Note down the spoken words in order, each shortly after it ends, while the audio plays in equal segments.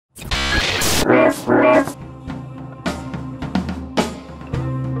Hey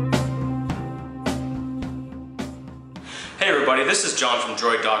everybody, this is John from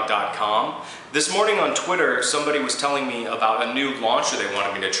DroidDog.com. This morning on Twitter, somebody was telling me about a new launcher they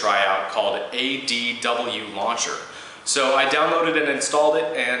wanted me to try out called ADW Launcher. So I downloaded and installed it,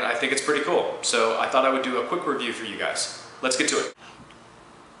 and I think it's pretty cool. So I thought I would do a quick review for you guys. Let's get to it.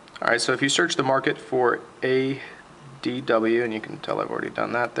 Alright, so if you search the market for ADW, and you can tell I've already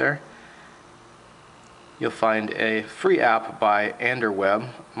done that there, you'll find a free app by ADW.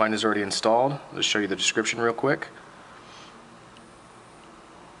 Mine is already installed. I'll just show you the description real quick.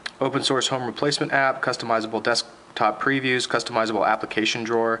 Open source home replacement app, customizable desktop previews, customizable application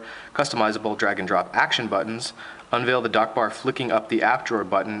drawer, customizable drag and drop action buttons, unveil the dock bar flicking up the app drawer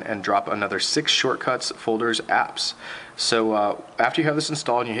button, and drop another 6 shortcuts, folders, apps. So after you have this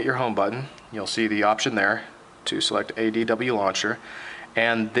installed and you hit your home button, you'll see the option there to select ADW Launcher.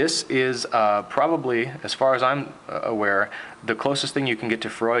 And this is probably, as far as I'm aware, the closest thing you can get to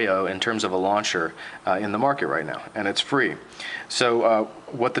Froyo in terms of a launcher in the market right now, and it's free. So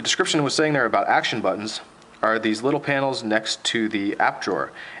what the description was saying there about action buttons are these little panels next to the app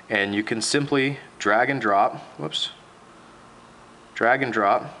drawer, and you can simply drag and drop,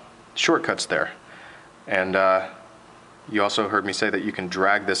 shortcuts there. And you also heard me say that you can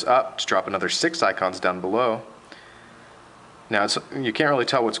drag this up to drop another 6 icons down below. Now you can't really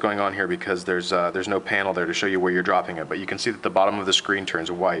tell what's going on here because there's no panel there to show you where you're dropping it, but you can see that the bottom of the screen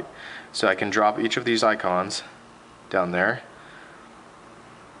turns white. So I can drop each of these icons down there.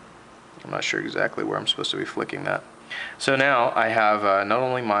 I'm not sure exactly where I'm supposed to be flicking that. So now I have not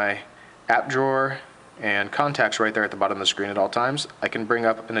only my app drawer and contacts right there at the bottom of the screen at all times, I can bring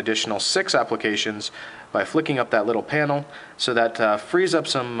up an additional 6 applications by flicking up that little panel, so that frees up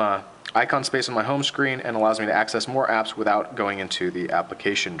some icon space on my home screen and allows me to access more apps without going into the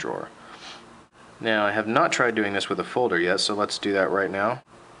application drawer. Now I have not tried doing this with a folder yet, so let's do that right now.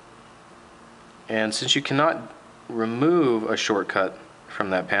 And since you cannot remove a shortcut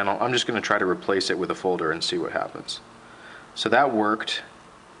from that panel, I'm just going to try to replace it with a folder and see what happens. So that worked,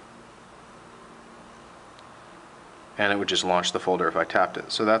 and it would just launch the folder if I tapped it.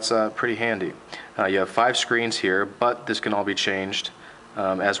 So that's pretty handy. You have 5 screens here, but this can all be changed.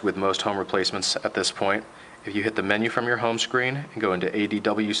 As with most home replacements at this point, if you hit the menu from your home screen and go into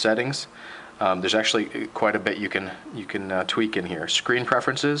ADW settings, there's actually quite a bit you can tweak in here. Screen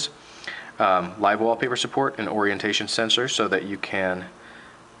preferences, live wallpaper support, and orientation sensor, so that you can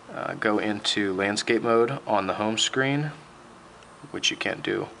go into landscape mode on the home screen, which you can't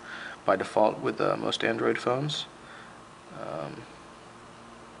do by default with most Android phones.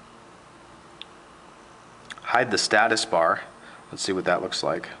 Hide the status bar. Let's see what that looks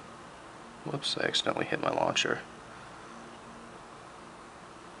like. Whoops, I accidentally hit my launcher.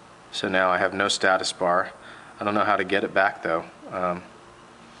 So now I have no status bar. I don't know how to get it back though,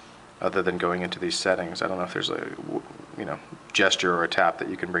 other than going into these settings. I don't know if there's a gesture or a tap that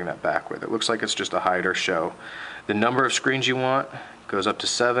you can bring that back with. It looks like it's just a hide or show. The number of screens you want goes up to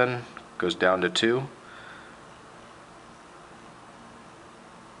 7, goes down to 2.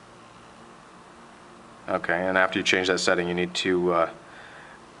 Okay, and after you change that setting, you need to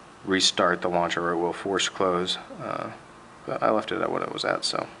restart the launcher or it will force close. But I left it at what it was at.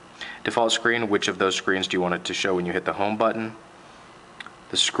 So, default screen, which of those screens do you want it to show when you hit the home button?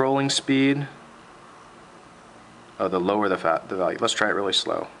 The scrolling speed, the lower the value. Let's try it really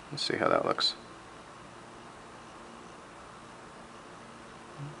slow. Let's see how that looks.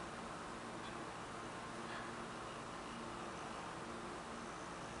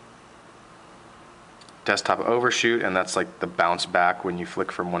 Desktop overshoot, and that's like the bounce back when you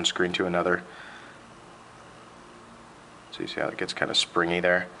flick from one screen to another. So you see how it gets kind of springy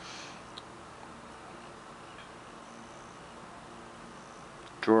there.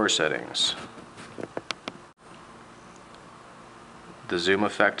 Drawer settings. The zoom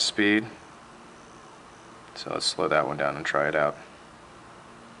effect speed. So let's slow that one down and try it out.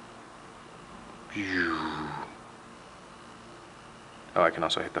 Oh, I can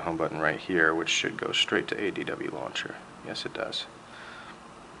also hit the home button right here, which should go straight to ADW Launcher. Yes, it does.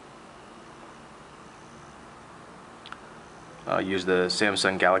 I'll use the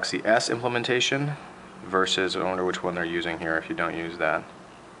Samsung Galaxy S implementation versus, I wonder which one they're using here if you don't use that.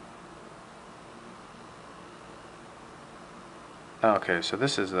 Okay, so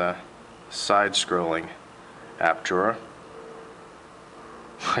this is the side-scrolling app drawer.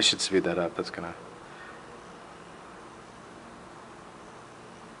 I should speed that up. That's gonna...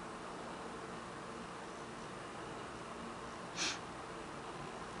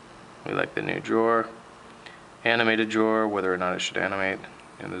 We like the new drawer. Animated drawer, whether or not it should animate.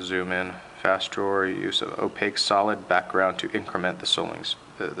 in the zoom in. Fast drawer, use of opaque solid background to increment the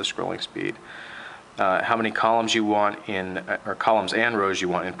scrolling speed. How many columns you want in, or columns and rows you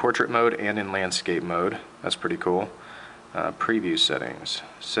want in portrait mode and in landscape mode. That's pretty cool. Preview settings.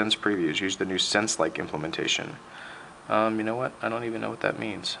 Sense previews. Use the new Sense-like implementation. You know what? I don't even know what that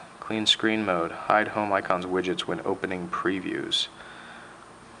means. Clean screen mode. Hide home icons widgets when opening previews.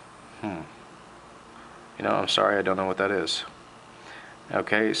 You know, I'm sorry, I don't know what that is.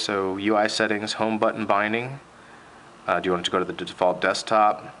 Okay, so UI settings, home button binding. Do you want it to go to the default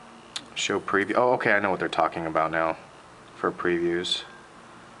desktop? Show preview. Oh, okay, I know what they're talking about now for previews.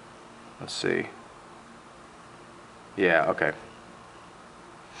 Let's see. Yeah, okay.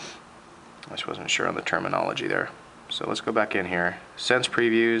 I just wasn't sure on the terminology there. So let's go back in here. Sense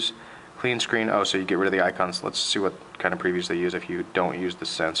previews, clean screen. Oh, so you get rid of the icons. Let's see what kind of previews they use if you don't use the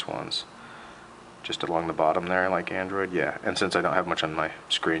Sense ones. Just along the bottom there, like Android. Yeah, and since I don't have much on my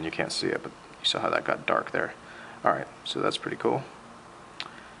screen, you can't see it, but you saw how that got dark there. Alright, so that's pretty cool.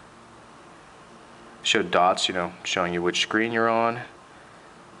 Show dots, you know, showing you which screen you're on.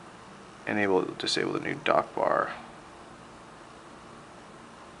 Enable, disable the new dock bar.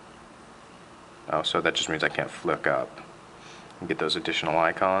 Oh, so that just means I can't flick up and get those additional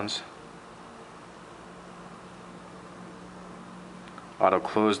icons. Auto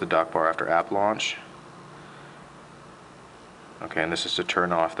close the dock bar after app launch. Okay, and this is to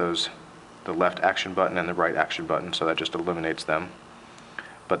turn off those, the left action button and the right action button, so that just eliminates them.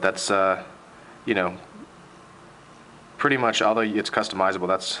 But that's, you know, pretty much, although it's customizable,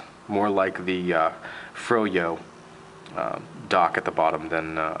 that's more like the Froyo dock at the bottom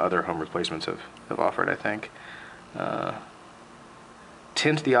than other home replacements have offered, I think.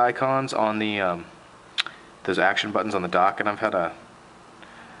 Tint the icons on the those action buttons on the dock, and I've had a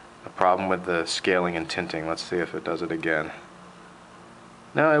problem with the scaling and tinting. Let's see if it does it again.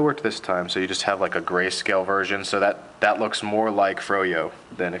 No, it worked this time. So you just have like a grayscale version, so that looks more like Froyo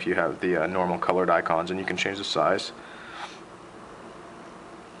than if you have the normal colored icons, and you can change the size.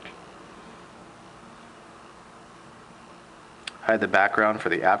 Hide the background for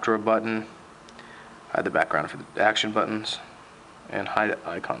the app drawer button, hide the background for the action buttons, and hide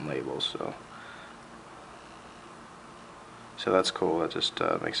icon labels. So that's cool. That just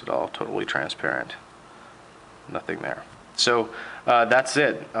makes it all totally transparent. Nothing there. So that's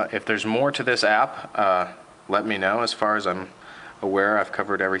it. If there's more to this app, let me know. As far as I'm aware, I've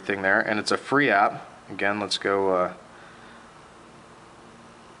covered everything there, and it's a free app. Again, let's go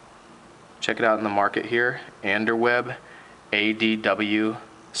check it out in the market here. Anderweb ADW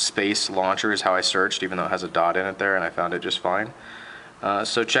space launcher is how I searched, even though it has a dot in it there, and I found it just fine.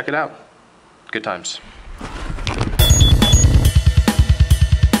 So check it out. Good times.